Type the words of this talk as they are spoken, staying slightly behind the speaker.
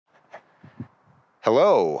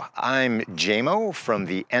Hello, I'm JMO from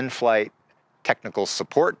the NFlight Technical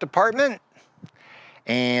Support Department,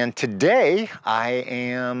 and today I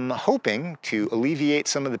am hoping to alleviate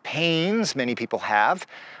some of the pains many people have,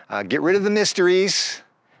 get rid of the mysteries,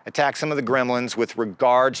 attack some of the gremlins with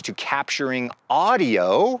regards to capturing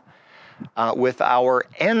audio with our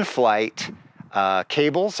NFlight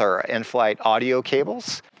cables, our NFlight audio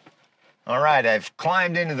cables. All right, I've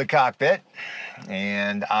climbed into the cockpit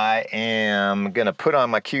and I am gonna put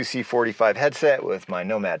on my QC45 headset with my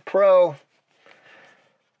Nomad Pro,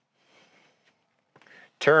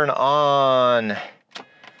 turn on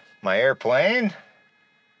my airplane,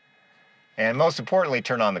 and most importantly,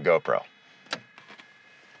 turn on the GoPro.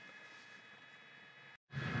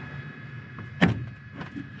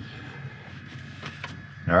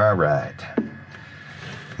 All right.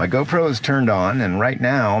 My GoPro is turned on, and right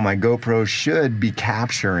now my GoPro should be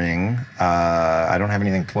capturing, I don't have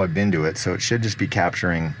anything plugged into it, so it should just be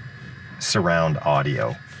capturing surround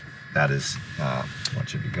audio. That is what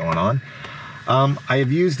should be going on. I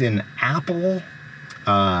have used an Apple,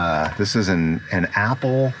 this is an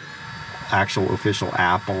Apple, actual official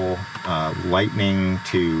Apple Lightning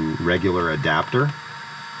to regular adapter.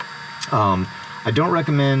 I don't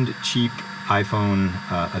recommend cheap iPhone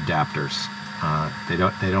adapters. They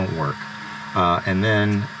don't work. And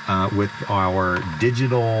then with our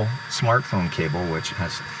digital smartphone cable, which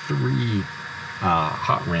has 3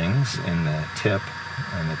 hot rings in the tip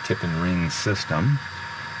and ring system,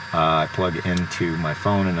 I plug into my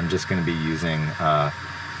phone, and I'm just going to be using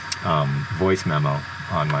voice memo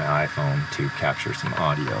on my iPhone to capture some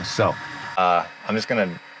audio. So I'm just going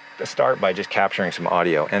to start by just capturing some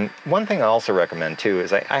audio. And one thing I also recommend too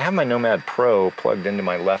is I have my Nomad Pro plugged into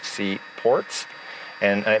my left seat ports,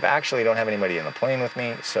 and I actually don't have anybody in the plane with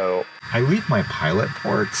me, so I leave my pilot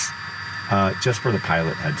ports just for the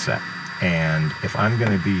pilot headset. And if I'm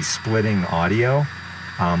going to be splitting audio,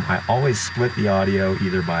 I always split the audio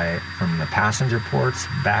either from the passenger ports,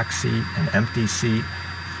 back seat, an empty seat,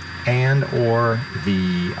 and or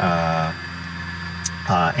the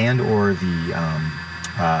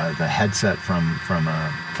headset from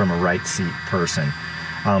a right seat person.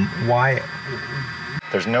 Why?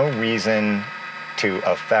 There's no reason to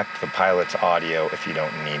affect the pilot's audio if you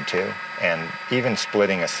don't need to. And even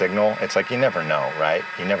splitting a signal, it's like you never know, right?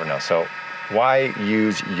 You never know. So why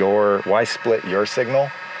split your signal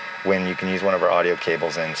when you can use one of our audio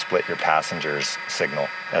cables and split your passenger's signal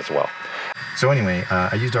as well? So anyway,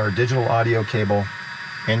 I used our digital audio cable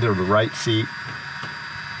into the right seat,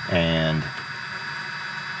 and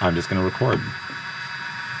I'm just going to record.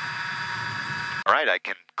 All right, I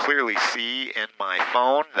can clearly see in my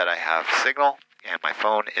phone that I have signal, and my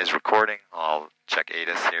phone is recording. I'll check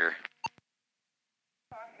ATIS here.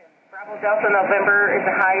 Bravo Delta November is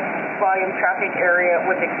a high volume traffic area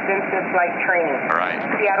with extensive flight training. All right.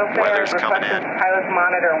 Seattle Center Weather's coming in. Pilots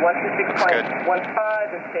monitor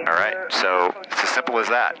 126.15 and stay All right, so it's as simple as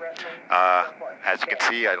that. As you can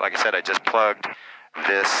see, like I said, I just plugged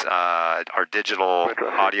this our digital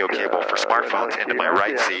audio cable for smartphones into my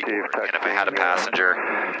right seat, and if I had a passenger,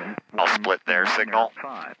 I'll split their signal,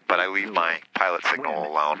 but I leave my pilot signal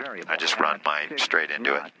alone. I just run mine straight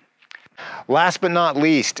into it. Last but not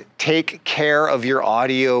least, take care of your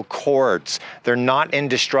audio cords. They're not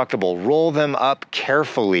indestructible. Roll them up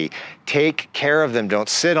carefully. Take care of them. Don't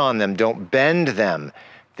sit on them. Don't bend them.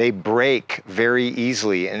 They break very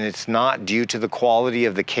easily, and it's not due to the quality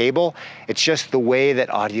of the cable. It's just the way that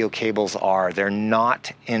audio cables are. They're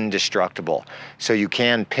not indestructible. So you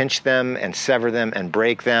can pinch them and sever them and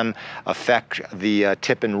break them, affect the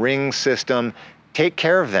tip and ring system. Take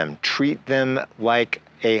care of them. Treat them like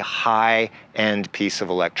a high-end piece of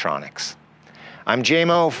electronics. I'm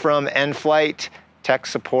JMO from NFlight Tech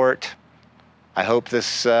Support. I hope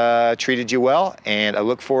this treated you well, and I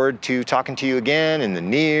look forward to talking to you again in the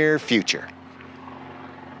near future.